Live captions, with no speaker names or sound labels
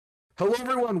Hello,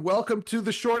 everyone. Welcome to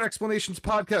the Short Explanations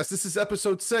Podcast. This is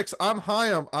episode 6. I'm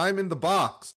Hyam. I'm in the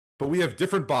box, but we have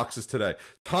different boxes today.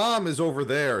 Tom is over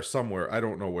there somewhere. I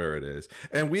don't know where it is.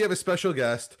 And we have a special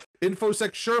guest.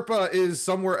 InfoSecSherpa is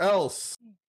somewhere else.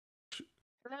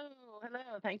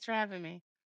 Hello. Thanks for having me.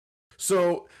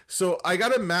 So I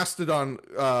got a Mastodon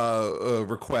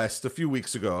request a few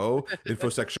weeks ago.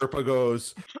 InfoSecSherpa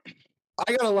goes,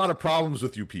 I got a lot of problems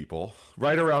with you people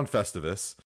right around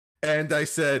Festivus. And I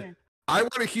said, I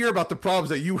want to hear about the problems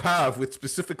that you have with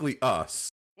specifically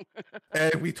us.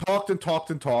 And we talked and talked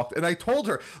and talked. And I told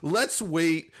her, let's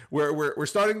wait. We're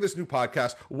starting this new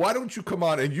podcast. Why don't you come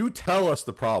on and you tell us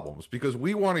the problems? Because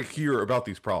we want to hear about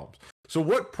these problems. So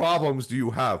what problems do you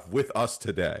have with us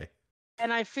today?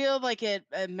 And I feel like it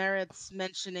merits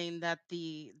mentioning that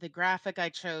the graphic I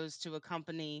chose to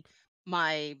accompany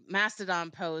my Mastodon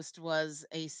post was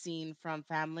a scene from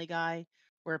Family Guy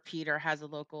where Peter has a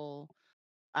local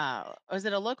was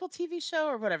it a local TV show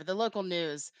or whatever, the local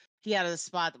news. He had a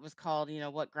spot that was called,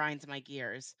 what grinds my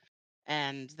gears.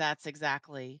 And that's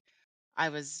exactly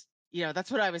that's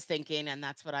what I was thinking, and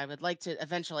that's what I would like to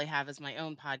eventually have as my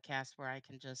own podcast where I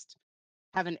can just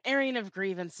have an airing of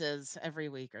grievances every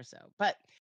week or so. But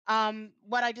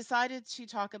what I decided to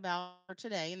talk about for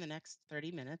today in the next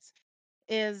 30 minutes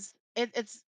is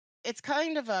it's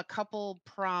kind of a couple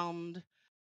pronged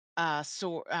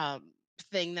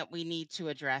thing that we need to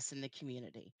address in the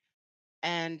community,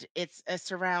 and it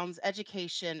surrounds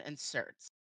education and certs.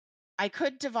 I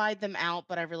could divide them out,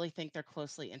 but I really think they're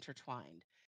closely intertwined.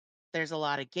 There's a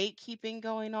lot of gatekeeping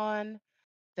going on.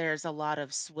 There's a lot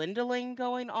of swindling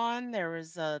going on. There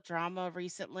was a drama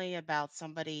recently about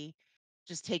somebody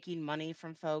just taking money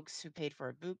from folks who paid for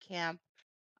a boot camp.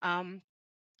 Um,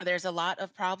 there's a lot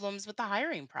of problems with the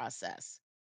hiring process,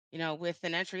 with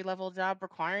an entry level job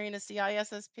requiring a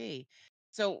CISSP.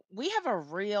 So we have a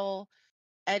real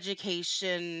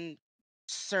education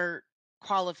cert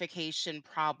qualification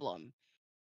problem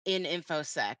in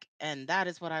InfoSec, and that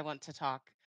is what I want to talk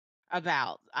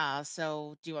about.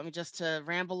 So do you want me just to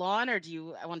ramble on, or do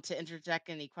you want to interject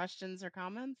any questions or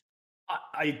comments?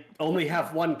 I only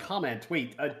have one comment.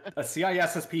 Wait, a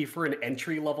CISSP for an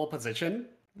entry level position?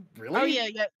 Really? Oh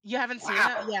yeah. You haven't seen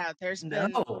it? Yeah, there's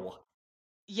been. No.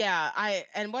 Yeah,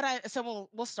 so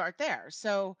we'll start there.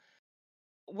 So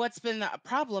what's been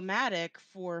problematic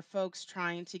for folks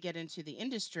trying to get into the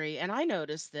industry, and I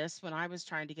noticed this when I was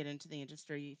trying to get into the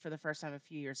industry for the first time a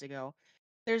few years ago,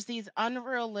 there's these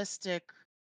unrealistic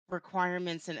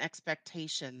requirements and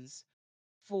expectations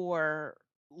for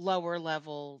lower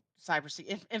level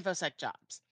infosec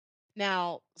jobs.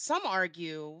 Now, some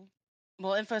argue,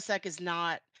 well, infosec is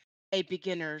not a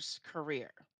beginner's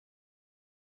career.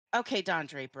 Okay, Don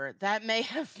Draper, that may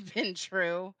have been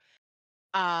true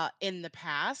in the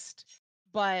past,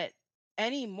 but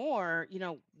anymore,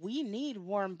 we need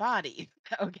warm bodies,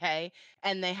 okay?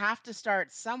 And they have to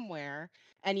start somewhere.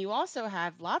 And you also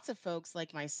have lots of folks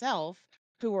like myself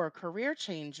who are career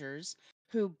changers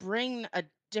who bring a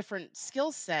different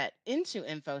skill set into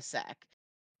InfoSec.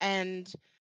 And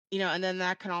and then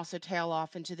that can also tail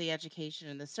off into the education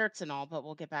and the certs and all, but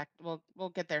we'll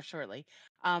get there shortly.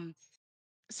 Um,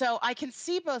 so I can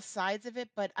see both sides of it,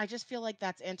 but I just feel like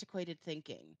that's antiquated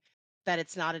thinking, that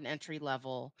it's not an entry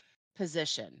level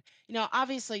position.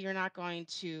 Obviously you're not going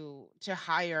to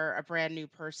hire a brand new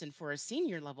person for a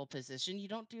senior level position. You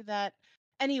don't do that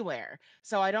anywhere.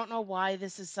 So I don't know why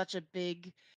this is such a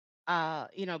big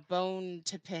bone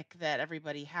to pick that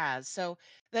everybody has. So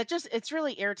it's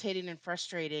really irritating and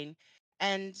frustrating.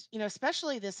 And,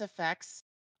 especially this affects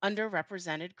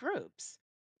underrepresented groups.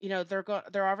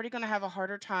 They're already going to have a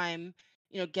harder time,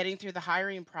 getting through the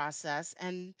hiring process,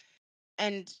 and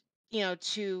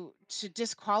to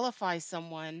disqualify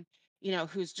someone,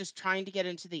 who's just trying to get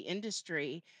into the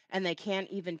industry and they can't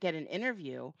even get an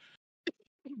interview,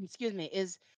 excuse me,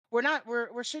 is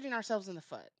we're shooting ourselves in the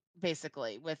foot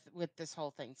basically with this whole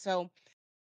thing. So,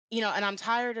 and I'm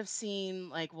tired of seeing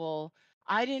like, well,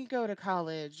 I didn't go to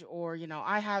college, or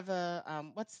I have a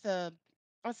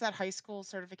what's that high school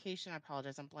certification? I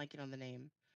apologize, I'm blanking on the name.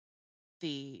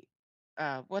 The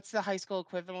what's the high school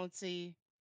equivalency?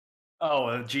 Oh,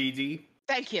 a GED?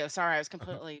 Thank you. Sorry, I was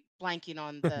completely blanking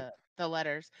on the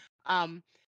letters. Um,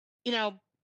 you know,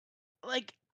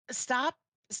 like stop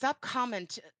stop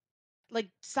comment like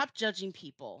stop judging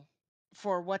people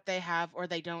for what they have or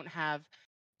they don't have.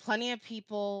 Plenty of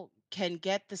people can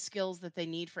get the skills that they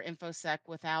need for infosec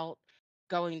without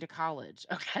going to college.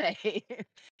 Okay.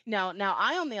 Now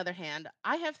I, on the other hand,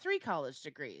 I have 3 college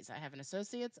degrees. I have an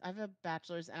associate's, I have a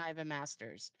bachelor's, and I have a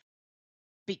master's,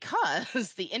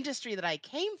 because the industry that I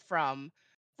came from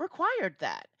required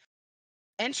that.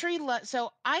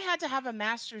 So I had to have a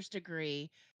master's degree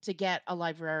to get a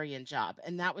librarian job,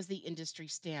 and that was the industry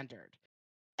standard.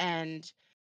 And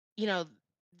you know,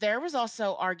 there was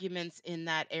also arguments in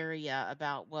that area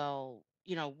about, well,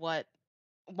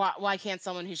 why can't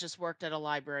someone who's just worked at a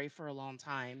library for a long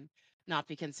time not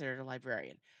be considered a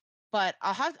librarian? But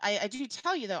I do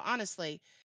tell you though, honestly,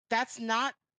 that's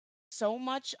not so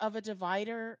much of a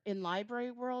divider in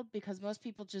library world, because most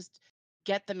people just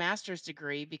get the master's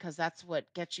degree because that's what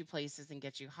gets you places and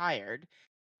gets you hired.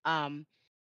 Um,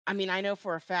 I mean, I know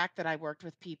for a fact that I worked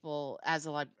with people as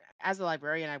a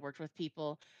librarian. I worked with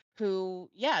people who,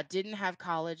 yeah, didn't have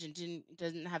college and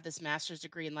didn't have this master's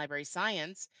degree in library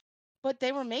science, but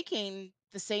they were making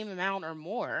the same amount or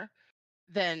more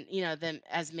than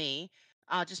as me,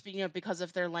 just because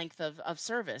of their length of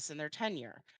service and their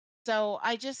tenure. So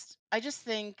I just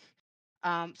think,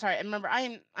 sorry, and remember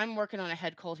I'm working on a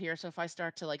head cold here, so if I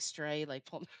start to like stray, like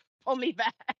pull me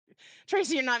back.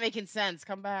 Tracy, you're not making sense.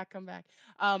 Come back, come back.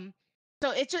 Um,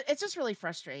 so it's just really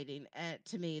frustrating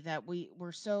to me that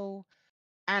we're so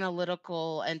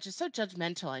analytical and just so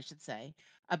judgmental, I should say,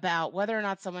 about whether or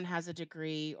not someone has a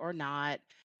degree or not.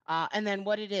 And then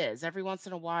what it is. Every once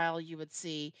in a while, you would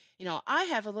see, I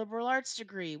have a liberal arts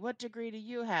degree. What degree do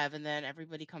you have? And then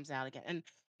everybody comes out again. And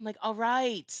I'm like, all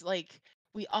right, like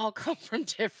we all come from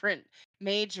different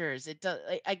majors. It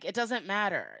doesn't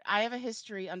matter. I have a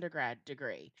history undergrad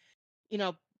degree, you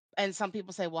know, and some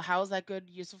people say, well, how is that good,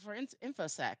 useful for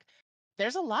infosec?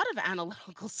 There's a lot of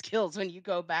analytical skills when you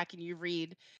go back and you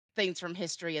read things from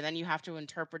history and then you have to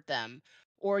interpret them,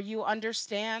 or you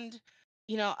understand,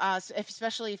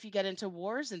 especially if you get into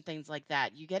wars and things like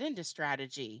that, you get into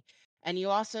strategy, and you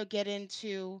also get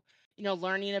into,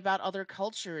 learning about other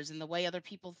cultures and the way other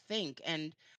people think.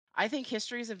 And I think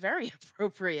history is a very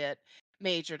appropriate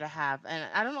major to have. And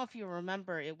I don't know if you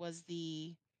remember, it was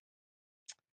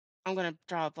I'm gonna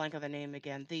draw a blank on the name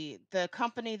again. The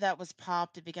company that was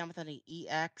popped, it began with an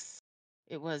EX.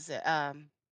 It was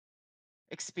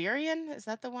Experian. Is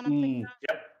that the one I'm thinking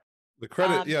Yep. The of?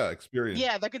 credit, yeah, Experian.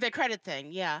 Yeah, the credit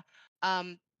thing. Yeah.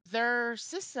 Their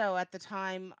CISO at the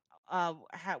time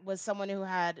was someone who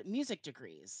had music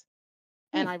degrees,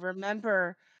 and I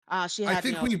remember she I had,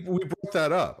 think we brought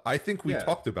that up. I think we Yeah.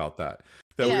 talked about that.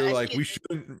 That we yeah, were and like, we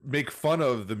shouldn't make fun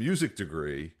of the music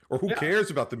degree, or who Yeah. cares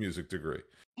about the music degree?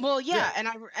 well, yeah,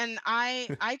 Yeah. and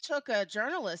I took a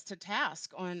journalist to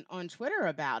task on Twitter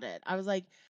about it. I was like,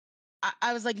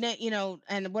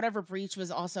 and whatever breach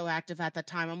was also active at that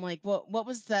time. I'm like, what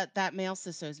was that male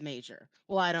CISO's major?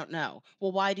 Well, I don't know.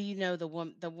 Well, why do you know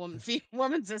woman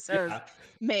CISO's Yeah.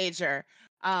 major?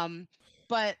 Um,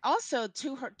 but also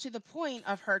to the point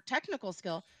of her technical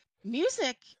skill,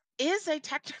 music is a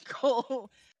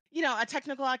technical, a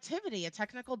technical activity, a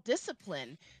technical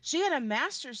discipline. She had a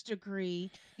master's degree,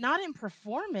 not in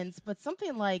performance, but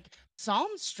something like psalm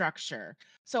structure.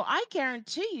 So I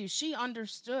guarantee you she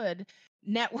understood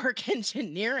network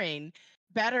engineering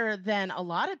better than a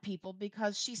lot of people,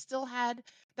 because she still had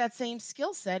that same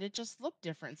skill set. It just looked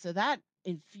different. So that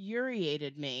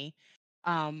infuriated me.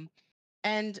 Um,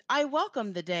 and I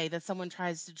welcome the day that someone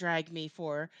tries to drag me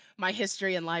for my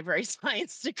history and library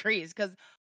science degrees, because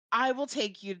I will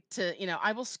take you to,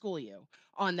 I will school you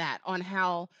on that, on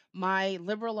how my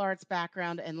liberal arts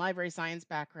background and library science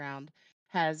background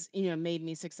has, made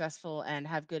me successful and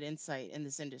have good insight in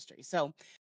this industry. So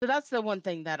that's the one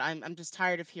thing that I'm just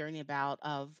tired of hearing about,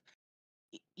 of,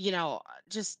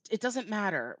 just it doesn't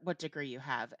matter what degree you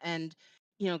have. And,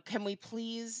 can we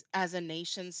please as a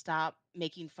nation stop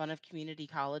making fun of community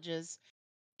colleges?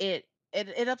 It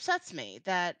upsets me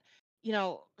that,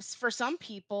 for some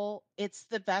people it's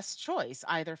the best choice,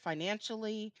 either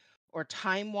financially or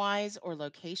time wise or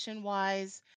location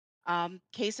wise.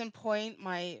 Case in point,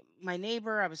 my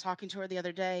neighbor, I was talking to her the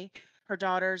other day. Her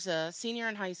daughter's a senior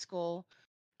in high school.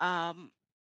 um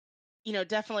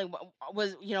Definitely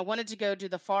was, wanted to go to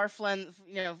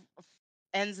the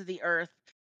ends of the earth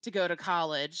to go to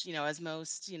college, as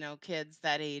most, kids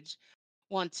that age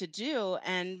want to do.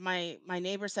 And my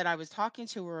neighbor said, I was talking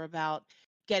to her about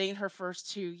getting her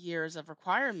first 2 years of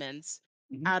requirements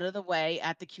Mhm. out of the way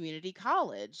at the community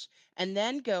college, and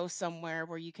then go somewhere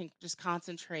where you can just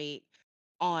concentrate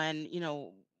on,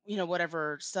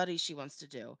 whatever studies she wants to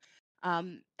do.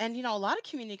 And a lot of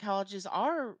community colleges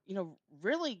are,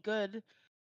 really good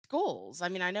schools. I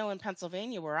mean, I know in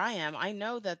Pennsylvania where I am, I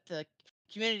know that the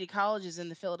community colleges in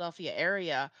the Philadelphia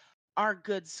area are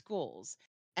good schools.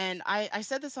 And I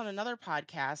said this on another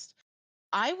podcast.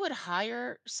 I would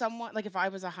hire someone, like if I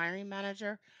was a hiring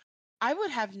manager, I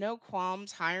would have no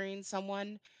qualms hiring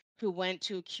someone who went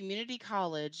to a community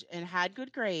college and had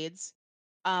good grades,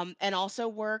 and also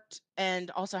worked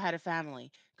and also had a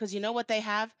family. Because you know what they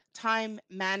have? Time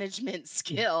management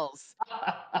skills.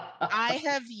 I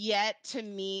have yet to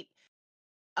meet,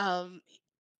 um,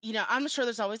 I'm sure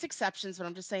there's always exceptions, but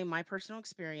I'm just saying my personal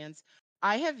experience.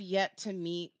 I have yet to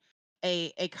meet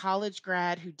a college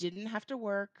grad who didn't have to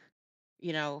work,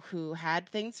 who had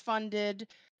things funded,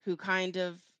 who kind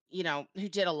of, who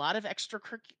did a lot of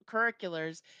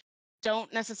extracurriculars,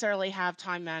 don't necessarily have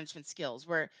time management skills.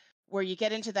 Where you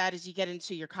get into that is you get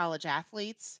into your college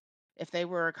athletes. If they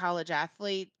were a college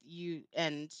athlete,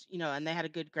 and they had a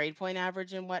good grade point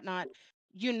average and whatnot,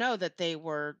 that they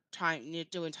were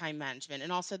doing time management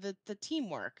and also the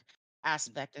teamwork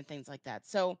aspect and things like that.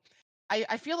 So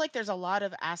I feel like there's a lot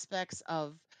of aspects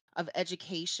of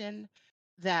education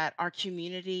that our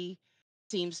community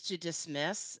seems to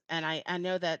dismiss. And I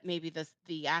know that maybe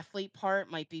the athlete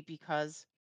part might be because,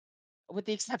 with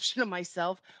the exception of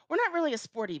myself, we're not really a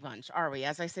sporty bunch, are we?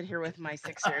 As I sit here with my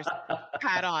Sixers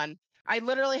hat on. I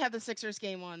literally have the Sixers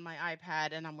game on my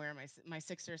iPad, and I'm wearing my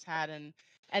Sixers hat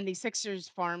and the Sixers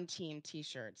farm team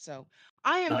T-shirt. So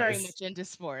I am very Nice. much into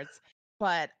sports,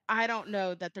 but I don't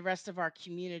know that the rest of our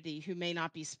community, who may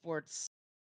not be sports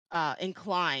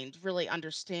inclined, really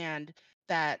understand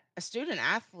that a student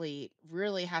athlete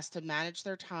really has to manage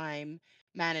their time,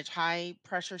 manage high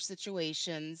pressure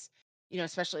situations,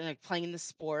 especially like playing the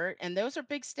sport. And those are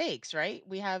big stakes, right?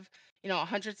 We have,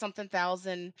 100 something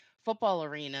thousand football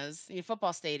arenas,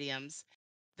 football stadiums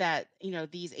that,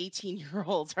 these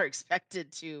 18-year-olds are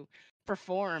expected to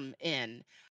perform in.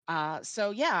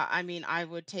 So yeah, I mean, I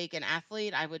would take an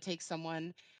athlete, I would take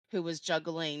someone who was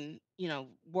juggling,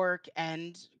 work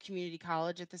and community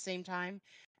college at the same time.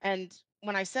 And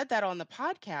when I said that on the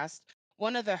podcast,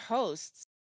 one of the hosts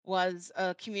was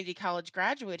a community college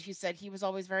graduate who said he was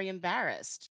always very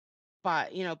embarrassed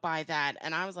by that.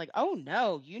 And I was like, oh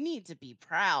no, you need to be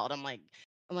proud. I'm like,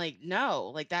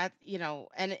 no, like that,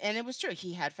 and it was true.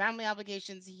 He had family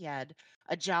obligations, he had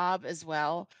a job as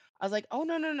well. I was like, oh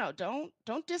no, no, no,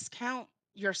 don't discount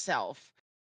yourself,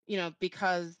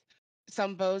 because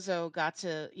some bozo got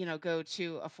to, go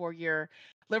to a 4-year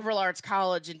liberal arts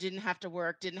college and didn't have to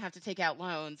work, didn't have to take out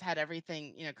loans, had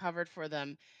everything, covered for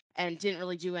them, and didn't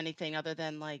really do anything other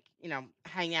than, like,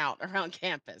 hang out around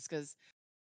campus. Because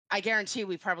I guarantee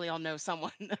we probably all know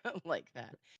someone like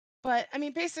that. But I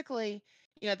mean, basically,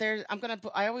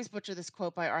 I always butcher this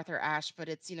quote by Arthur Ashe, but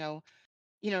it's, you know,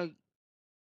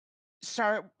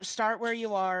 start where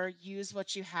you are, use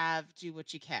what you have, do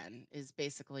what you can, is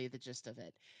basically the gist of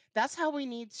it. That's how we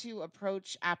need to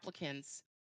approach applicants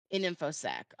in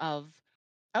InfoSec of,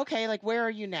 okay, like, where are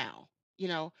you now?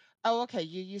 Oh, okay,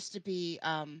 you used to be,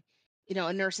 a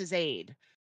nurse's aide,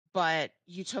 but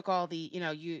you took all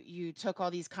you took all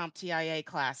these CompTIA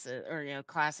classes, or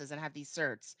classes, and have these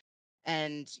certs,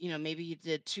 and maybe you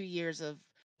did 2 years of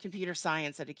computer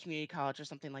science at a community college or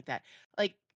something like that.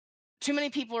 Like, too many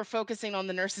people are focusing on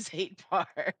the nurse's aide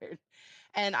part.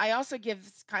 And I also give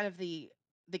kind of the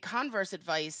converse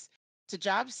advice to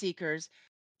job seekers.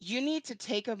 You need to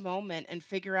take a moment and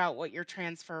figure out what your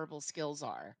transferable skills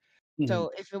are. Mhm.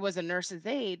 So if it was a nurse's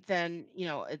aide, then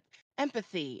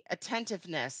empathy,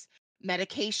 attentiveness,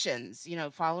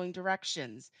 medications, following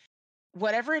directions,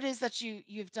 whatever it is that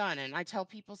you've done. And I tell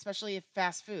people, especially if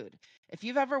fast food, if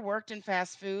you've ever worked in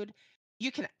fast food,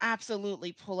 you can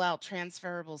absolutely pull out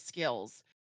transferable skills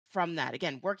from that.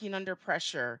 Again, working under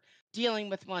pressure, dealing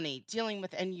with money, dealing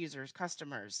with end users,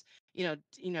 customers,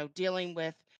 dealing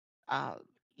with uh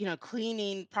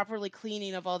properly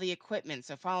cleaning of all the equipment,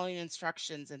 so following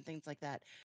instructions and things like that.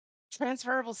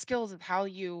 Transferable skills of how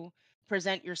you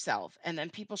present yourself, and then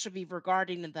people should be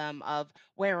regarding them of,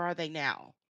 where are they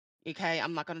now? Okay,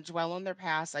 I'm not going to dwell on their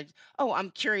past. I'm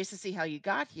curious to see how you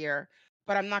got here,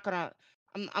 but I'm not going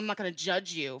to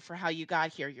judge you for how you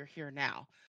got here. You're here now.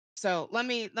 So let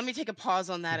me take a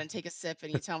pause on that and take a sip,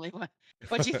 and you tell me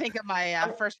what you think of my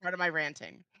I- first part of my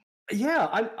ranting. yeah,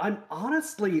 I'm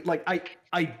honestly like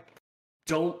I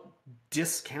don't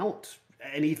discount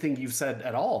anything you've said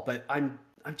at all, but I'm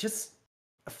just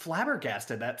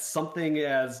flabbergasted that something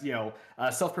as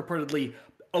self-purportedly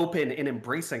open and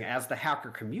embracing as the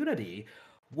hacker community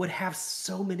would have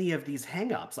so many of these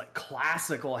hangups, like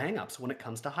classical hangups when it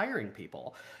comes to hiring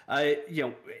people.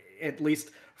 At least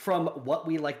from what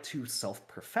we like to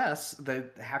self-profess, the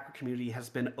hacker community has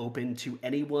been open to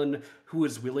anyone who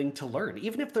is willing to learn,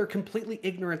 even if they're completely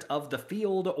ignorant of the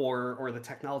field or the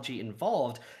technology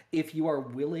involved. If you are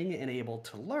willing and able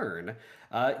to learn,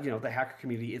 the hacker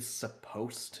community is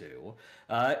supposed to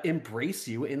embrace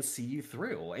you and see you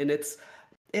through. And it's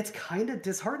kind of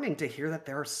disheartening to hear that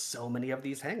there are so many of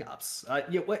these hangups.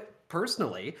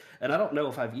 personally, and I don't know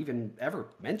if I've even ever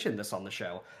mentioned this on the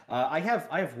show, I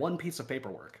have one piece of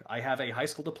paperwork. I have a high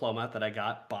school diploma that I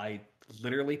got by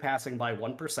literally passing by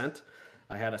 1%.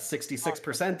 I had a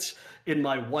 66% in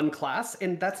my one class,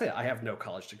 and that's it. I have no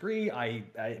college degree. I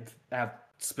have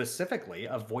specifically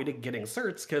avoided getting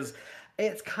certs because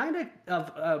it's kind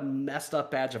of a messed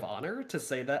up badge of honor to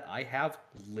say that I have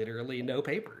literally no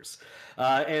papers.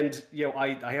 And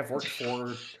I have worked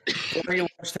for very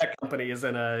large tech companies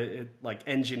in a like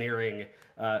engineering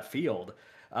field,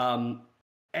 um,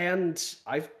 and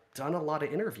I've done a lot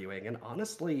of interviewing. And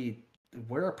honestly,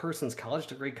 where a person's college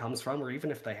degree comes from, or even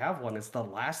if they have one, is the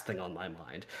last thing on my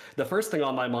mind. The first thing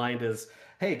on my mind is,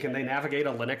 hey, can they navigate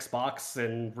a Linux box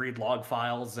and read log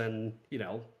files and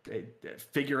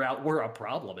figure out where a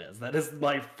problem is? That is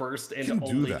my first and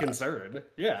only concern.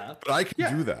 Yeah, but I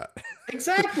can do that.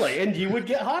 Exactly, and you would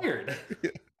get hired.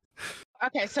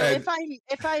 Okay, so if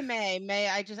I may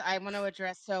I want to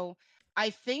address. So I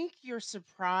think your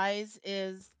surprise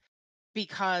is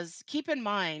because keep in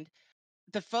mind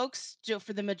the folks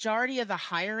for the majority of the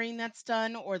hiring that's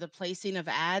done or the placing of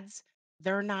ads,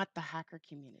 they're not the hacker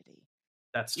community.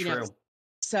 That's You know, true.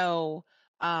 so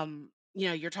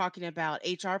you're talking about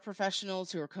HR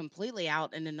professionals who are completely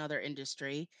out in another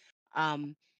industry.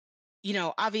 Um,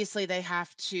 obviously they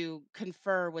have to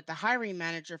confer with the hiring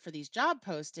manager for these job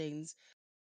postings,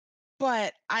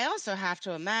 but I also have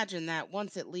to imagine that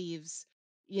once it leaves,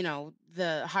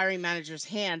 the hiring manager's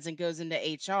hands and goes into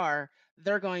HR,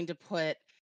 they're going to put,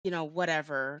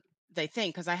 whatever they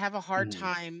think. Because I have a hard Mhm.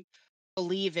 time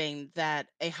believing that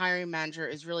a hiring manager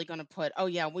is really going to put, oh,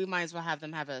 yeah, we might as well have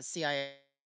them have a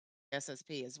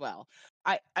CISSP as well.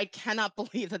 I cannot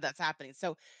believe that that's happening.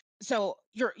 So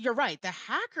you're right. The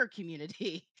hacker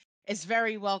community is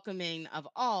very welcoming of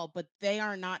all, but they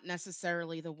are not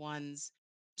necessarily the ones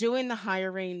doing the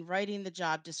hiring, writing the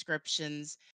job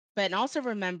descriptions. But and also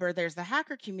remember there's the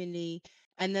hacker community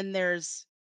and then there's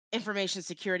information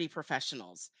security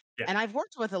professionals. Yeah. And I've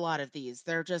worked with a lot of these.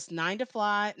 They're just 9 to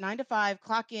 5,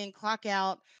 clock in, clock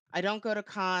out. I don't go to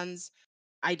cons.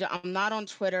 I'm not on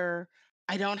Twitter.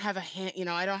 I don't have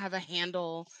I don't have a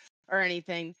handle or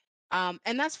anything. And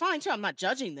that's fine too. I'm not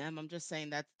judging them. I'm just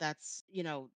saying that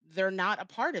they're not a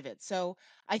part of it. So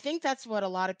I think that's what a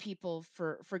lot of people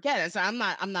forget. And so I'm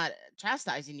not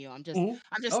chastising you. Mhm.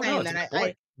 I'm just Oh no, saying it's a that good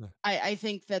point. I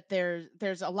think that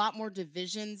there's a lot more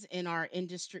divisions in our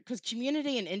industry because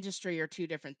community and industry are two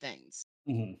different things.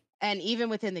 Mhm. And even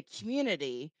within the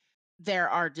community, there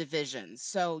are divisions.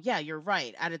 So yeah, you're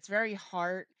right. At its very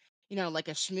heart, like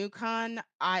a ShmooCon,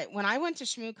 when I went to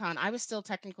ShmooCon, I was still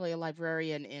technically a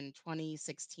librarian in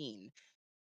 2016.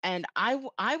 And I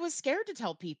was scared to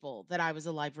tell people that I was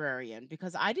a librarian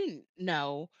because I didn't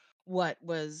know what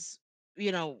was,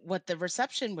 what the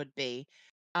reception would be.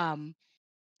 Um,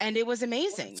 and it was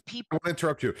amazing. People, I want to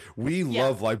interrupt you. We yeah.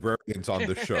 love librarians on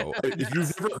this show. If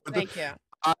you've never heard Thank you.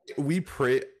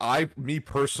 me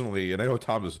personally, and I know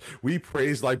Thomas, we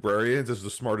praise librarians as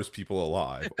the smartest people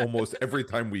alive almost every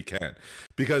time we can.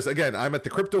 Because again, I'm at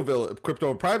the crypto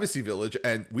and privacy village,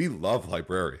 and we love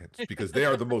librarians because they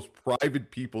are the most private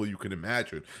people you can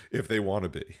imagine if they want to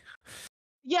be.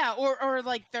 Yeah, or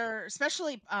like they're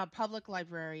especially public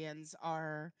librarians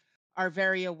are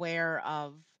very aware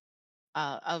of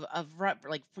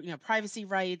like privacy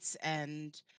rights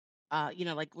and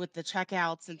like with the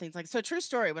checkouts and things like so true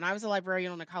story when I was a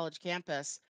librarian on a college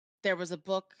campus there was a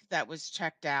book that was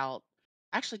checked out.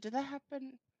 Actually, did that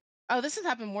happen? Oh, this has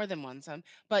happened more than once.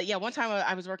 But yeah, one time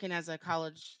I was working as a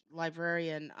college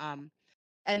librarian,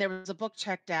 and there was a book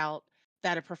checked out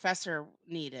that a professor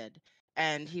needed,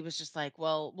 and he was just like,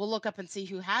 well, we'll look up and see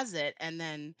who has it and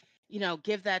then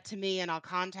give that to me and I'll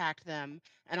contact them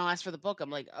and I'll ask for the book. I'm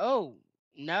like, oh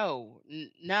no,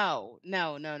 no,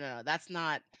 no, no, no, that's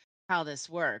not how this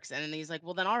works. And then he's like,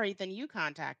 well, then all right, then you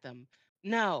contact them.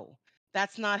 No,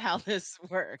 that's not how this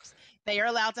works. They are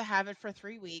allowed to have it for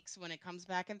 3 weeks. When it comes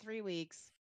back in 3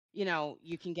 weeks,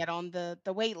 you can get on the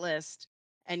wait list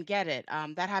and get it.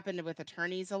 That happened with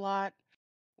attorneys a lot.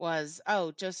 Was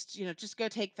just go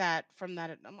take that from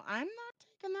that. I'm not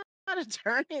taking that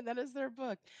attorney. That is their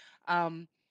book. Um,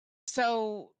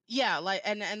 so yeah, like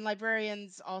and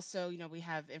librarians also, we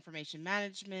have information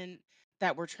management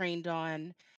that we're trained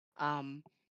on. Um,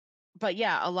 but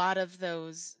yeah, a lot of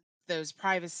those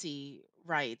privacy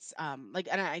rights. Like,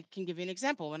 and I can give you an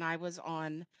example. When I was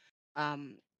on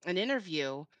an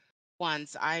interview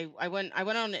once, I went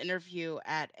on an interview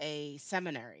at a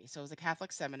seminary. So it was a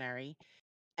Catholic seminary,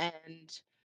 and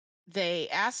they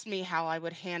asked me how I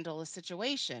would handle a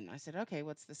situation. I said, okay,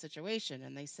 what's the situation?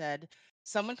 And they said,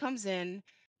 someone comes in,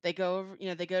 They go over,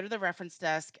 they go to the reference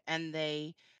desk and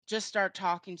they just start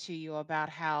talking to you about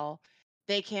how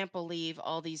they can't believe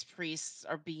all these priests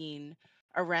are being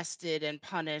arrested and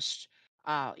punished,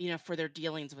 for their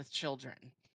dealings with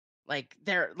children.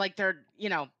 They're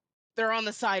on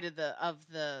the side of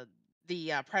the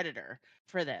predator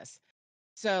for this.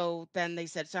 So then they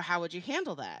said, so how would you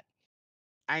handle that?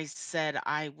 I said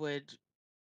I would,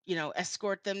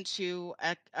 escort them to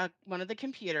one of the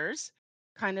computers,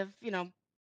 kind of,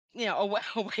 away,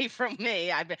 away from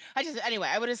me. Anyway,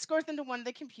 I would escort them to one of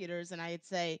the computers and I'd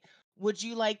say, would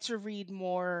you like to read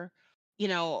more,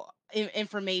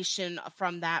 information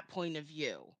from that point of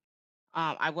view?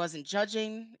 I wasn't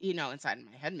judging, inside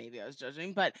my head, maybe I was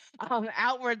judging, but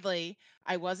outwardly,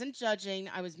 I wasn't judging.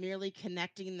 I was merely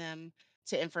connecting them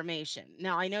to information.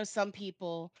 Now, I know some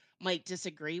people might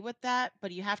disagree with that,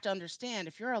 but you have to understand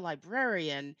if you're a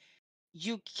librarian,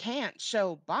 you can't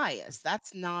show bias.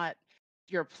 That's not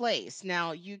your place.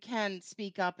 Now, you can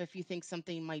speak up if you think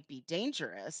something might be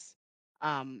dangerous,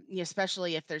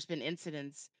 especially if there's been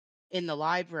incidents in the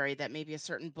library that maybe a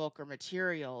certain book or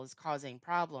material is causing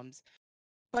problems.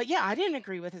 But yeah, I didn't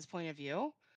agree with his point of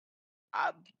view.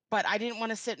 Uh, but I didn't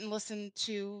want to sit and listen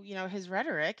to, his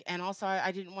rhetoric. And also,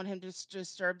 I didn't want him to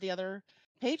disturb the other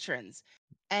patrons.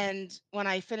 And when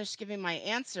I finished giving my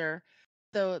answer,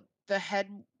 the head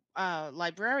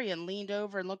librarian leaned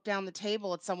over and looked down the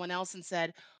table at someone else and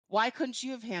said, "Why couldn't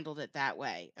you have handled it that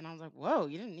way?" And I was like, "Whoa,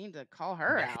 you didn't need to call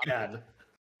her out." Man.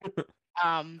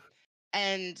 Um,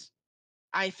 and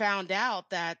I found out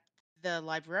that the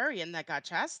librarian that got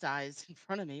chastised in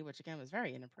front of me, which again was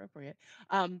very inappropriate,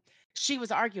 um, she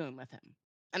was arguing with him.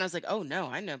 And I was like, "Oh no,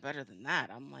 I know better than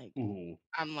that." Mhm.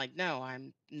 I'm like, "No,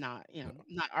 I'm not,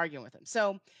 not arguing with him."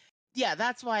 So yeah,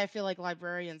 that's why I feel like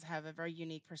librarians have a very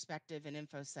unique perspective in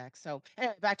infosec. So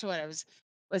anyway, back to what I was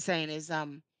saying is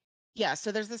yeah,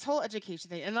 so there's this whole education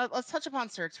thing. And let's touch upon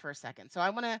certs for a second. So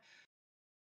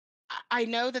I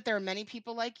know that there are many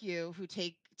people like you who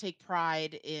take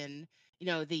pride in,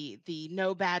 the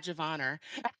no badge of honor.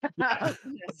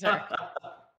 Cert.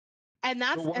 And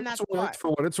For that's what and it's that's why. worth, for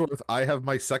what it's worth, I have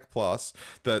my Sec Plus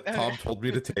that Okay. Tom told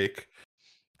me to take,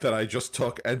 that I just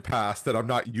took and passed, that I'm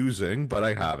not using, but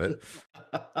I have it.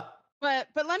 But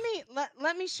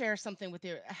let me share something with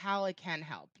you how it can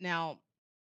help. Now,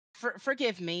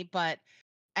 forgive me, but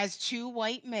as two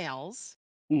white males,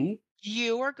 Mhm.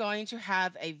 you are going to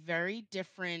have a very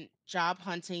different job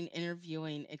hunting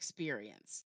interviewing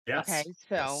experience. Okay? Yes.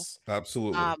 So, Yes,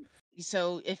 absolutely. Um,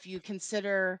 so if you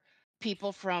consider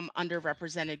people from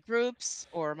underrepresented groups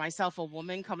or myself, a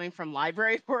woman coming from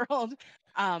library world,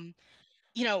 um,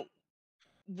 you know,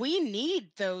 we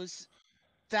need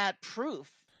that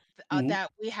proof Mhm.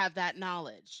 that we have that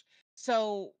knowledge.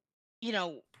 So, you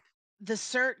know, the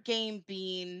cert game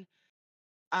being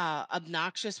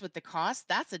obnoxious with the cost,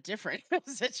 that's a different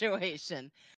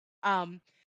situation. Um,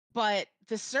 but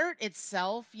the cert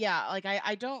itself, yeah, like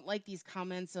I don't like these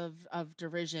comments of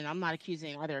derision. I'm not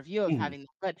accusing either of you of Mhm. having that,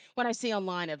 but when I see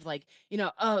online of like,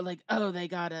 oh, they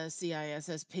got a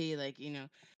CISSP, like,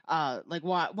 like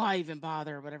why even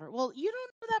bother or whatever. Well, you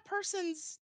don't know that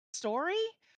person's story.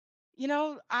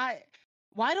 I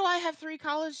why do I have 3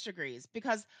 college degrees?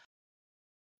 Because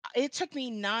it took me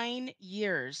 9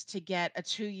 years to get a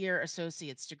 2-year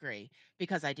associate's degree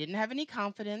because I didn't have any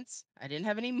confidence. I didn't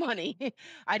have any money.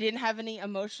 I didn't have any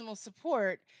emotional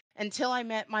support until I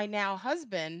met my now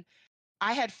husband.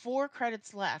 I had 4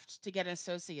 credits left to get an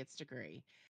associate's degree.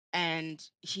 And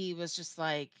he was just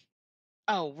like,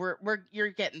 oh,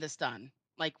 you're getting this done.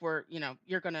 Like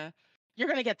you're gonna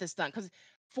get this done because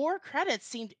 4 credits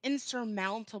seemed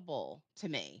insurmountable to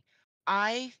me.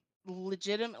 I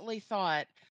legitimately thought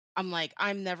I'm like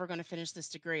I'm never gonna finish this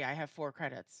degree. I have 4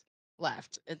 credits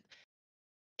left.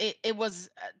 It was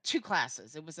 2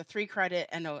 classes. It was a 3 credit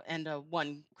and a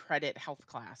 1 credit health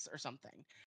class or something.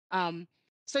 Um,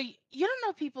 so you don't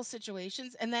know people's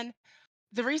situations, and then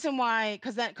the reason why,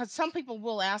 because some people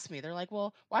will ask me, they're like,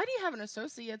 "Well, why do you have an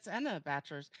associate's and a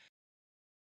bachelor's?"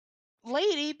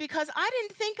 Lady, because I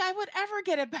didn't think I would ever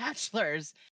get a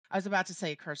bachelor's. I was about to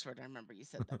say a curse word. I remember you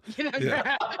said that.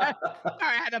 Yeah.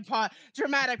 Sorry, I had a pause.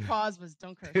 Dramatic pause was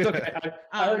don't curse. It's okay.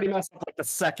 I already Um, messed up like the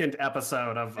second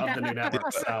episode of the new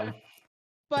network. So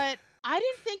but I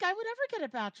didn't think I would ever get a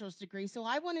bachelor's degree, so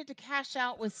I wanted to cash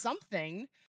out with something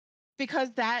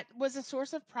because that was a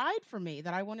source of pride for me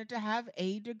that I wanted to have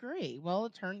a degree. Well,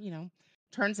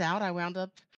 turns out I wound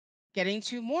up getting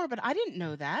 2 more, but I didn't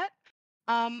know that.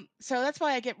 So that's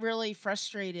why I get really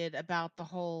frustrated about the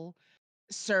whole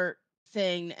cert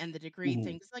thing and the degree mhm.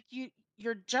 thing. It's like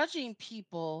you're judging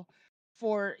people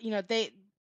for,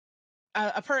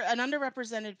 an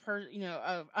underrepresented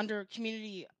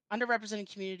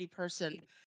underrepresented community person,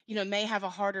 may have a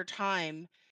harder time,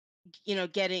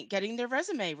 getting their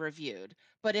resume reviewed.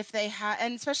 But if they have,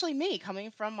 and especially me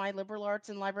coming from my liberal arts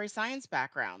and library science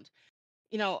background,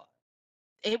 you know,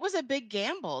 it was a big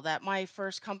gamble that my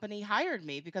first company hired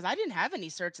me because I didn't have any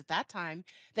certs at that time.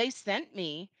 They sent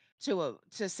me to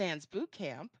SANS boot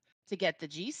camp to get the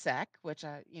GSEC, which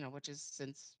is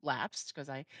since lapsed because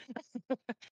I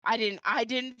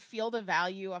didn't feel the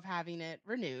value of having it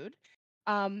renewed.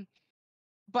 Um,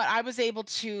 but I was able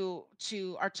to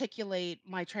articulate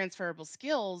my transferable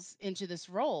skills into this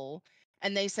role,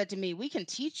 and they said to me, "We can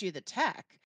teach you the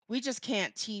tech. We just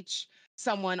can't teach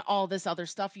someone all this other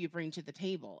stuff you bring to the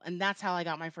table." And that's how I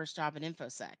got my first job in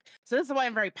InfoSec. So this is why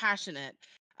I'm very passionate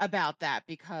about that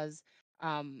because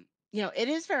it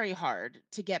is very hard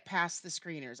to get past the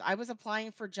screeners. I was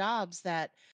applying for jobs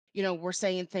that, were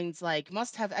saying things like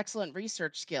must have excellent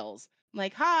research skills. I'm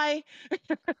like, "Hi,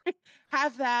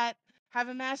 have that, have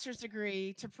a master's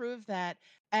degree to prove that,"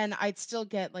 and I'd still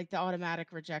get like the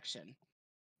automatic rejection,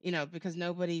 because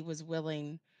nobody was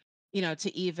willing,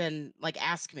 to even like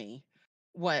ask me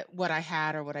what I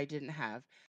had or what I didn't have.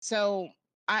 So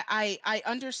I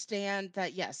understand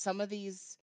that yes, some of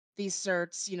these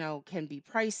certs, can be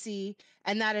pricey,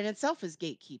 and that in itself is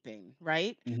gatekeeping,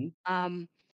 right? Mhm. Um,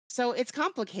 so it's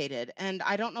complicated, and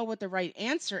I don't know what the right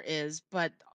answer is,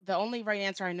 but the only right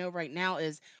answer I know right now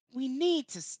is we need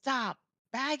to stop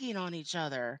bagging on each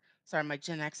other. Sorry, my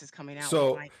Gen X is coming out with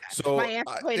So my so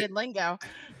antiquated lingo.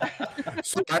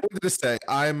 So I wanted to say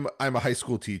I'm a high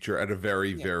school teacher at a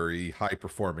very Yeah. very high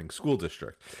performing school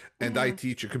district, and I Hmm.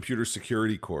 teach a computer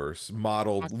security course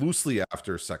modeled Awesome. loosely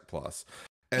after Sec Plus.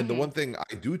 And the Hmm. one thing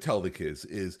I do tell the kids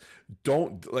is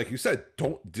don't, like you said,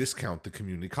 don't discount the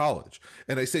community college.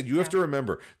 And I said, you have Yeah. to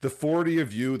remember the 40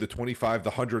 of you, the 25, the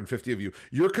 150 of you,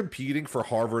 you're competing for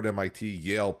Harvard, MIT,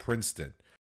 Yale, Princeton.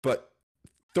 But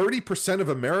 30% of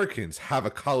Americans have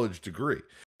a college degree.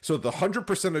 So the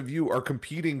 100% of you are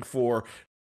competing for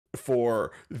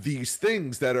these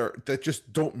things that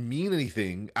just don't mean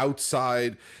anything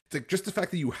outside. Just the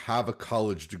fact that you have a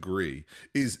college degree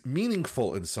is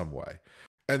meaningful in some way.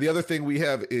 And the other thing we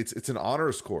have, it's an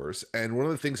honors course, and one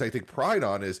of the things I take pride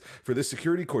on is for this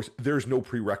security course there's no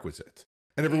prerequisite,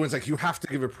 and everyone's like, you have to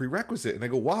give a prerequisite, and I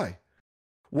go, why?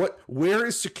 Where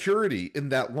is security in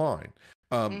that line?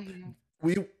 um Hmm.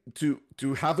 we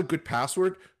to have a good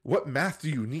password, what math do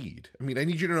you need? I mean, I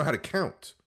need you to know how to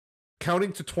count.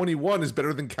 Counting to 21 is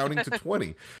better than counting to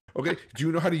 20. Okay, do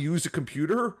you know how to use a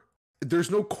computer?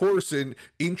 There's no course in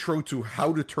intro to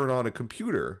how to turn on a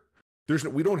computer.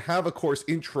 We don't have a course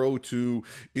intro to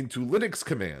into Linux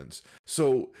commands.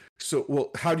 So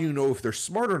well, how do you know if they're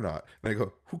smart or not? And I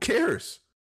go, who cares?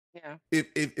 Yeah.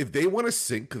 If they want to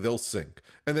sync, they'll sync.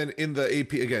 And then in the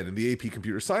AP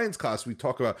computer science class, we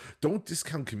talk about don't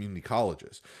discount community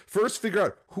colleges. First, figure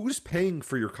out who's paying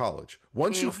for your college.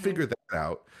 Once you Hmm. figure that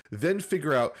out, then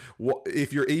figure out what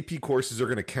if your AP courses are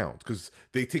going to count, because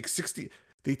they take 60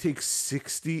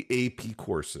 AP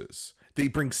courses. They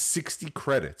bring 60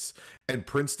 credits, and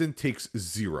Princeton takes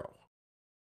 0.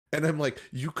 And I'm like,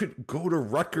 you could go to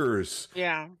Rutgers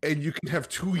Yeah. and you can have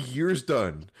 2 years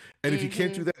done. And if you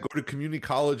can't Hmm. do that, go to community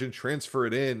college and transfer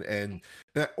it in.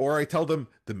 Or I tell them,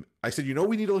 I said,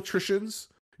 we need electricians.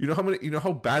 You know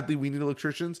how badly we need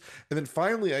electricians. And then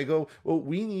finally I go, well,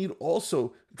 we need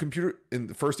also computer in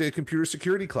the first day of computer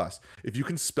security class. If you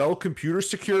can spell computer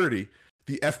security,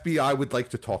 the FBI would like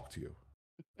to talk to you.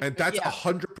 And that's Yeah.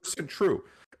 100% true.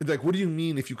 And like, what do you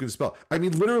mean if you can spell? I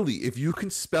mean, literally, if you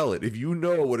can spell it, if you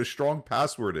know what a strong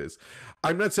password is,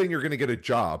 I'm not saying you're going to get a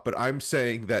job, but I'm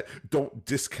saying that don't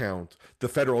discount the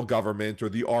federal government or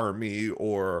the army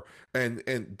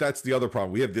and that's the other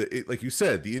problem. We have like you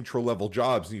said, the intro level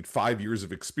jobs need 5 years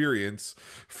of experience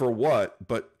for what?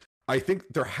 But I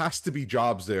think there has to be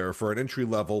jobs there for an entry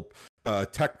level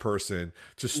tech person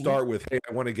to Mhm. start with. Hey,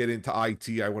 I want to get into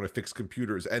IT. I want to fix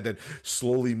computers, and then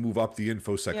slowly move up the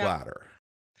infosec Yeah. ladder.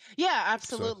 Yeah, So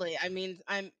absolutely. I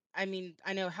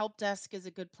know help desk is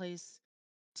a good place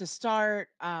to start.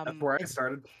 That's where I It's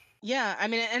started. Yeah, I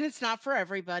mean, and it's not for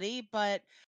everybody, but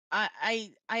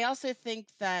I also think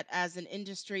that as an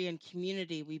industry and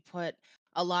community, we put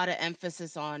a lot of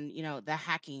emphasis on, the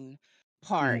hacking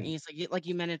part. Mhm. And it's like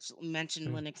you mentioned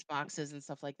Linux boxes and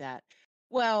stuff like that.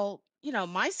 Well,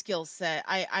 my skill set,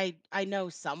 I know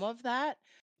some of that,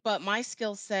 but my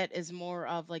skill set is more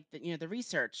of like the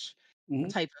research Mhm.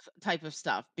 type of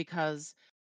stuff because,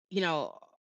 you know,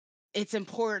 it's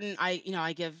important.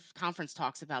 I give conference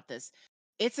talks about this.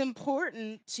 It's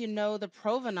important to know the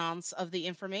provenance of the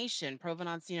information,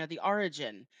 provenance, the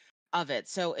origin. of it.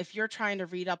 So if you're trying to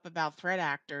read up about threat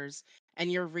actors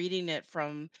and you're reading it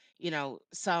from,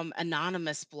 some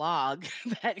anonymous blog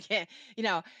that can, you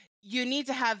know, you need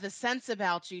to have the sense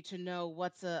about you to know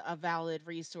what's a valid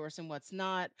resource and what's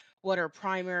not, what are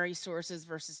primary sources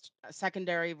versus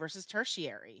secondary versus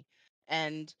tertiary.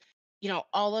 And,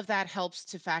 all of that helps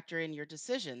to factor in your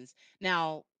decisions.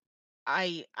 Now,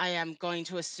 I am going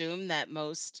to assume that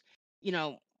most,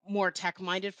 more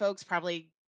tech-minded folks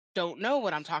probably don't know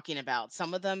what I'm talking about.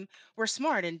 Some of them were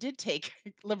smart and did take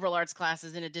liberal arts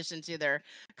classes in addition to their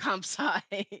comp sci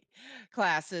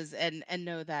classes and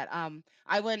know that.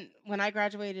 I went when I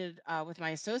graduated with my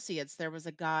associates, there was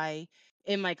a guy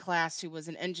in my class who was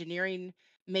an engineering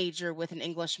major with an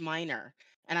English minor.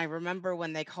 And I remember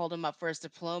when they called him up for his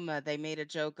diploma, they made a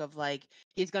joke of like,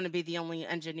 he's going to be the only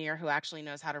engineer who actually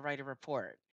knows how to write a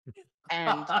report.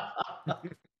 And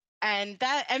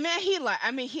that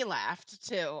he laughed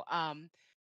too.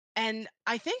 And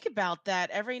I think about that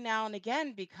every now and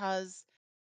again because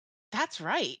that's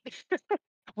right.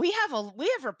 We have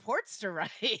reports to write,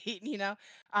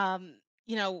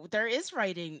 there is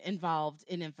writing involved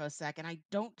in infosec, and I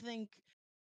don't think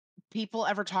people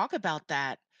ever talk about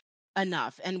that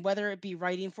enough. And whether it be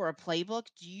writing for a playbook,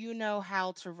 do you know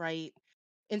how to write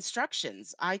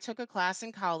instructions? I took a class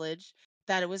in college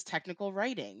that it was technical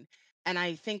writing. And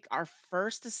I think our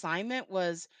first assignment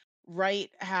was write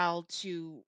how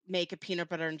to make a peanut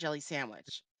butter and jelly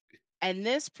sandwich. And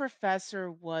this professor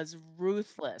was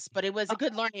ruthless, but it was a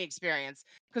good learning experience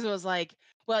because it was like,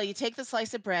 well, you take the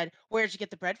slice of bread. Where did you get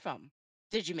the bread from?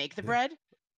 Did you make the bread?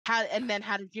 How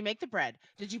did you make the bread?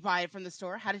 Did you buy it from the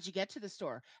store? How did you get to the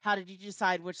store? How did you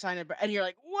decide which kind of bread? And you're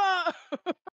like, whoa.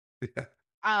 Yeah.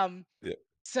 Um, Yeah.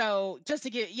 so just to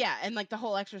get, yeah, and like the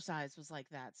whole exercise was like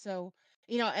that. So,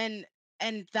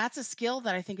 and that's a skill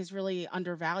that I think is really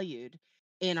undervalued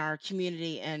in our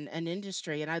community and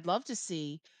industry. And I'd love to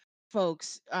see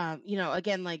folks,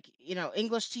 again, like,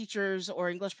 English teachers or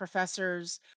English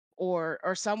professors or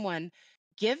someone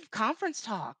give conference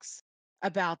talks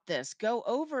about this, go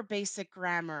over basic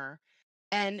grammar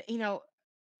and,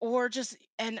 or just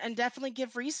and definitely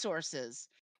give resources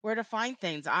where to find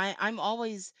things. I'm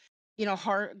always,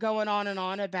 hard going on and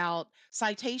on about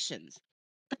citations.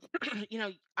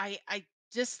 I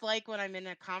dislike when I'm in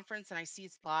a conference and I see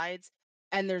slides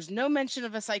and there's no mention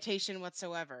of a citation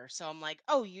whatsoever. So I'm like,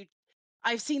 oh,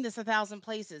 I've seen this 1,000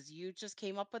 places. You just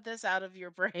came up with this out of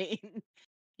your brain.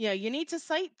 You need to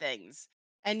cite things,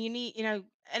 and you need,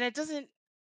 and it doesn't.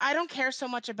 I don't care so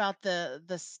much about the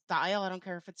style. I don't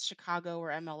care if it's Chicago or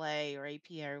MLA or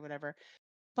APA or whatever,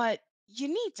 but you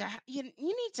need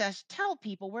to tell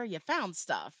people where you found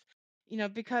stuff.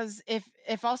 Because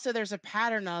if also there's a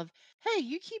pattern of, hey,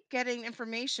 you keep getting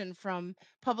information from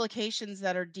publications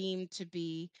that are deemed to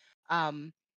be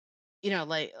um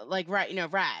like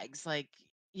right, rags, like,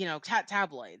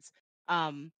 tabloids.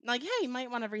 Like, hey, you might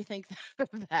want to rethink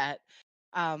that.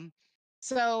 Um,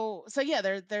 so yeah,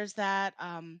 there's that.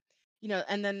 And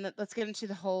then let's get into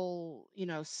the whole,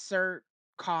 cert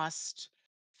cost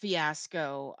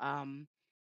fiasco.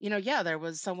 Yeah, there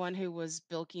was someone who was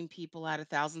bilking people out of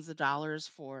thousands of dollars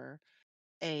for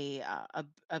a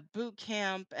boot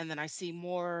camp, and then I see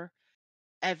more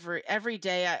every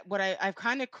day.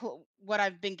 What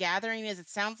I've been gathering is it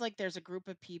sounds like there's a group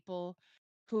of people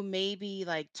who maybe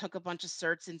like took a bunch of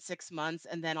certs in 6 months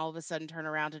and then all of a sudden turn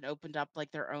around and opened up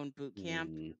like their own boot camp.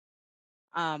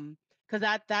 Mm.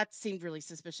 Because that seemed really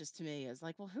suspicious to me. Is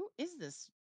like, well, who is this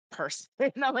person?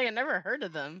 I'm like, I never heard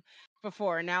of them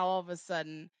before. Now all of a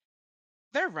sudden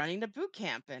they're running a boot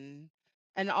camp, and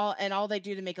all they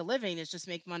do to make a living is just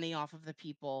make money off of the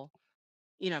people,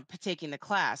 taking the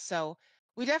class. So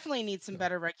we definitely need some Yeah.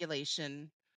 better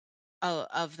regulation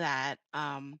of that.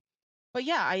 But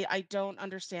yeah, I don't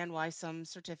understand why some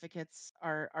certificates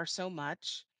are so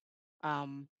much.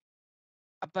 Um,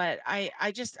 but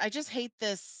I just hate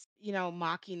this,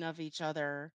 mocking of each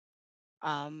other.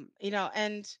 And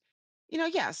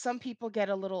yeah, some people get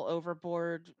a little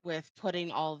overboard with putting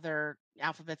all their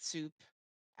alphabet soup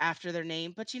after their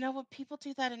name, but you know what? People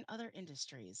do that in other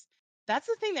industries. That's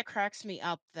the thing that cracks me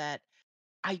up, that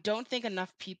I don't think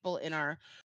enough people in our,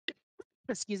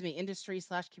 excuse me, industry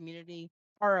slash community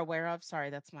are aware of. Sorry,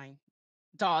 that's my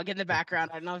dog in the background.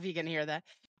 I don't know if you can hear that.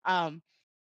 Um,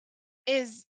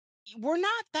 is we're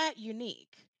not that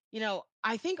unique.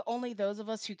 I think only those of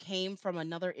us who came from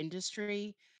another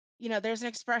industry, there's an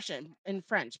expression in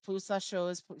French, plus ça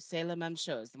chose, plus c'est la même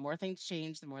chose. The more things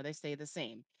change, the more they stay the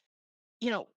same. You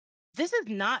know, this is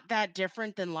not that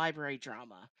different than library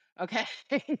drama. Okay.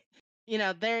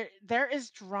 there is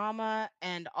drama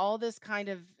and all this kind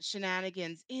of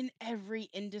shenanigans in every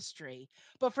industry.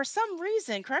 But for some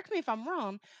reason, correct me if I'm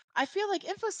wrong, I feel like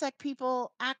infosec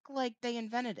people act like they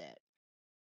invented it.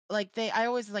 Like I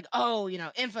always like, oh,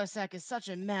 infosec is such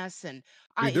a mess, and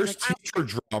I mean, I there's like I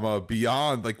teacher drama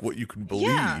beyond like what you can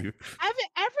yeah, believe.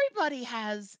 everybody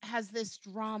has this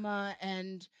drama,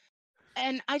 and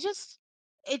I just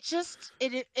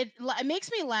it makes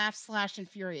me laugh slash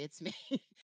infuriates me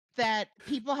that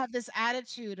people have this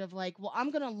attitude of like, well,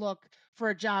 I'm gonna look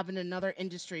for a job in another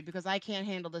industry because I can't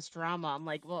handle this drama. I'm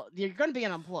like, well, you're gonna be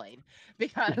unemployed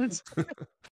because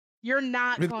you're I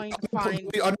not mean, going to find.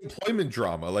 the unemployment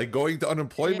drama, like going to Yeah,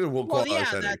 unemployment will well, cause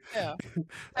yeah, that headache. too.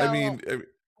 I So mean,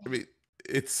 I mean,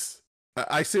 it's.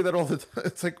 I say that all the time.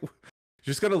 It's like you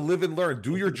just gotta live and learn.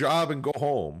 Do your job and go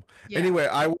home. yeah, Anyway,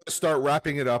 I want to start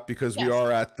wrapping it up because we yes,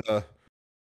 are at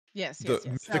yes. the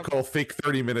So, mythical fake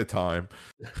 30-minute time.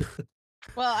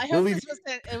 well, I We'll hope leave. this was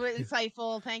it was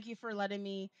insightful. Thank you for letting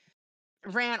me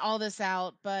rant all this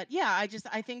out. But yeah, I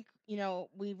think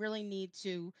we really need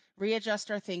to readjust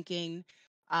our thinking,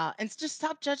 and just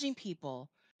stop judging people.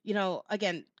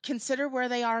 Again, consider where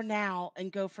they are now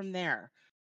and go from there.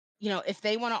 If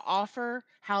they want to offer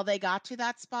how they got to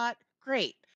that spot,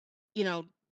 great. you know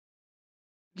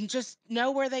just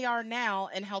know where they are now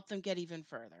and help them get even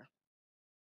further.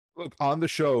 Look, on the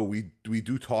show, we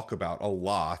do talk about a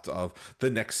lot of the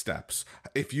next steps.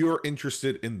 If you're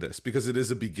interested in this, because it is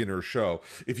a beginner show,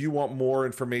 if you want more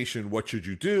information, what should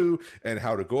you do and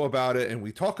how to go about it, and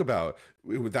we talk about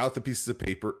without the pieces of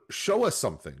paper, show us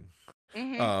something.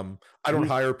 Hmm. I don't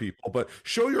hire people, but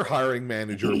show your hiring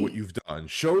manager what you've done.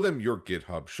 Show them your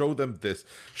GitHub. Show them this.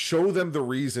 Show them the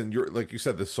reason you're, like you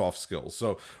said, the soft skills.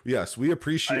 So yes, we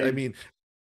appreciate. I mean,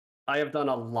 I have done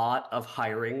a lot of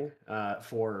hiring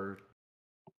for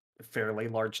fairly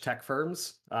large tech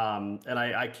firms, and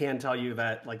I can tell you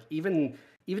that like even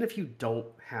if you don't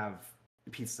have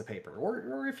pieces of paper,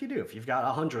 or if you do, if you've got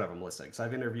 100 of them listings,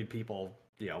 I've interviewed people,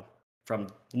 from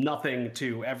nothing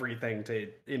to everything to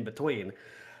in between.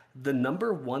 The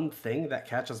number one thing that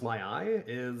catches my eye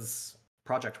is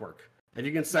project work. And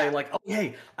you can say Yeah. like, oh,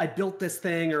 hey, I built this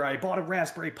thing, or I bought a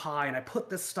Raspberry Pi and I put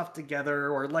this stuff together,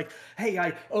 or like, hey,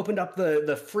 I opened up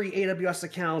the free AWS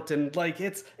account and like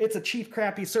it's a cheap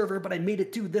crappy server, but I made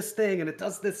it do this thing and it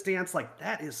does this dance. Like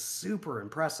that is super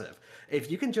impressive. If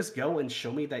you can just go and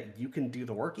show me that you can do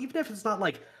the work, even if it's not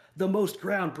like the most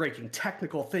groundbreaking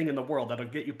technical thing in the world that'll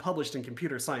get you published in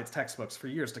computer science textbooks for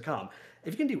years to come.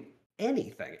 If you can do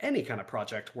anything, any kind of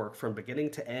project work from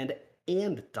beginning to end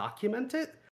and document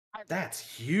it, that's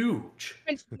huge.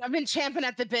 I've been champing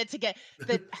at the bit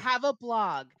to have a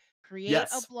blog, create a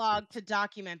Yes. blog to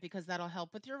document, because that'll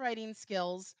help with your writing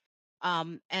skills,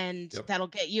 and yep. that'll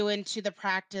get you into the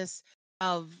practice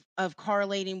of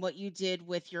correlating what you did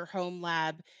with your home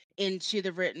lab into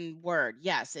the written word.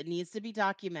 Yes, it needs to be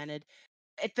documented.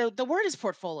 The word is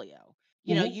portfolio.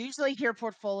 Mhm. You usually hear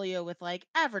portfolio with like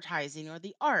advertising or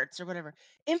the arts or whatever.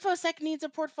 InfoSec needs a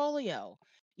portfolio.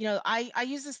 I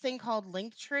use this thing called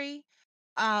Linktree.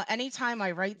 Anytime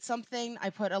I write something, I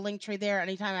put a link tree there.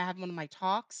 Anytime I have one of my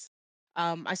talks,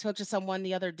 I spoke to someone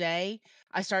the other day.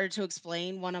 I started to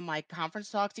explain one of my conference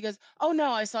talks. He goes, "Oh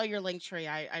no, I saw your link tree.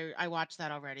 I watched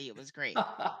that already. It was great."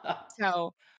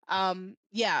 So,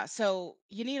 yeah, so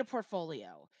you need a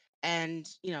portfolio, and,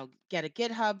 get a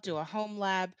GitHub, do a home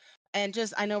lab, and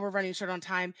I know we're running short on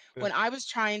time. Yeah. When I was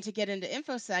trying to get into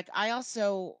InfoSec, I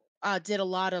also did a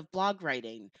lot of blog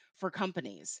writing for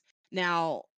companies.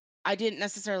 Now, I didn't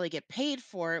necessarily get paid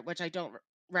for it, which I don't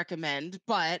recommend,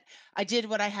 but I did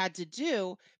what I had to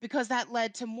do because that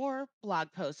led to more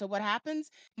blog posts. So what happens?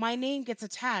 My name gets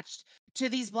attached to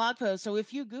these blog posts. So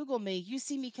if you Google me, you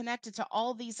see me connected to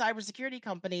all these cybersecurity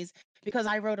companies because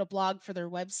I wrote a blog for their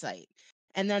website.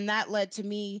 And then that led to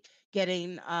me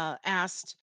getting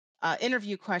asked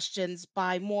interview questions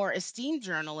by more esteemed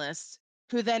journalists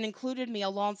who then included me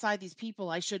alongside these people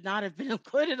I should not have been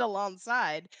included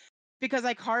alongside because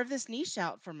I carved this niche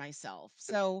out for myself.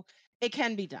 So it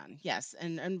can be done, yes.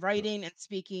 And writing and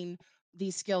speaking,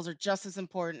 these skills are just as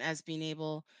important as being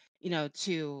able,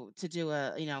 to do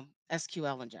a,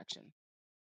 SQL injection.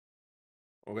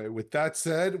 Okay, with that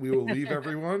said, we will leave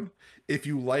everyone. If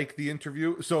you like the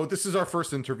interview, so this is our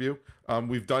first interview.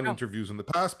 We've done Oh, interviews in the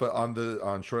past, but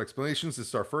on short explanations, this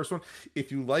is our first one.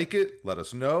 If you like it, let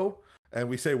us know. And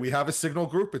we say we have a Signal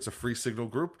group. It's a free Signal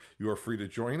group. You are free to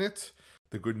join it.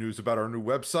 The good news about our new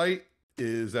website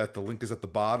is that the link is at the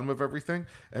bottom of everything.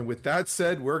 And with that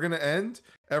said, we're going to end.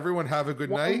 Everyone have a good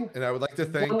night. And I would like to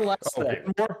thank one last thing.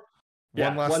 one more. Yeah,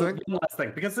 One last thing. one last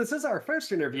thing, because this is our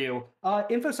first interview.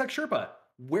 InfoSecSherpa,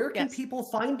 Where can Yes. people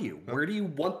find you? Where do you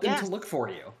want them to Yes. look for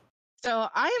you? So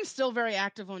I am still very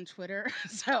active on Twitter,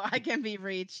 so I can be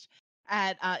reached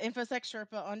at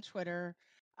InfoSecSherpa on Twitter.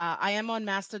 I am on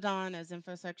Mastodon as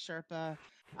InfoSecSherpa.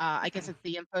 I guess it's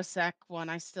the InfoSec one.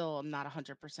 I still am not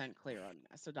 100% clear on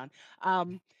Mastodon.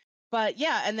 But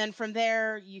yeah, and then from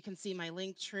there you can see my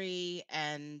link tree,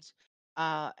 and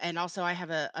also I have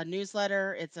a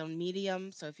newsletter. It's on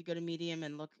Medium. So if you go to Medium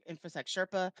and look InfoSec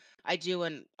Sherpa, I do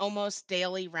an almost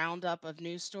daily roundup of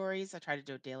news stories. I try to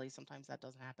do it daily. Sometimes that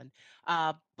doesn't happen.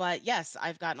 But yes,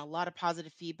 I've gotten a lot of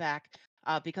positive feedback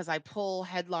because I pull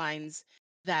headlines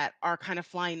that are kind of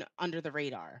flying under the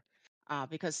radar.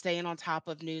 Because staying on top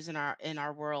of news in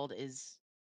our world is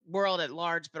world at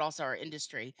large, but also our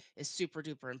industry is super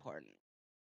duper important.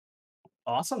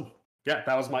 Awesome. Yeah,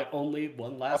 that was my only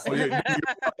one last Oh, thing. yeah, you're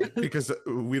right, because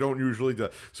we don't usually do.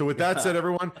 So with that said,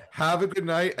 everyone, have a good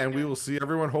night, and we will see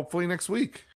everyone hopefully next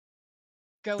week.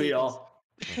 Go See Eagles. y'all.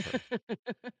 Okay.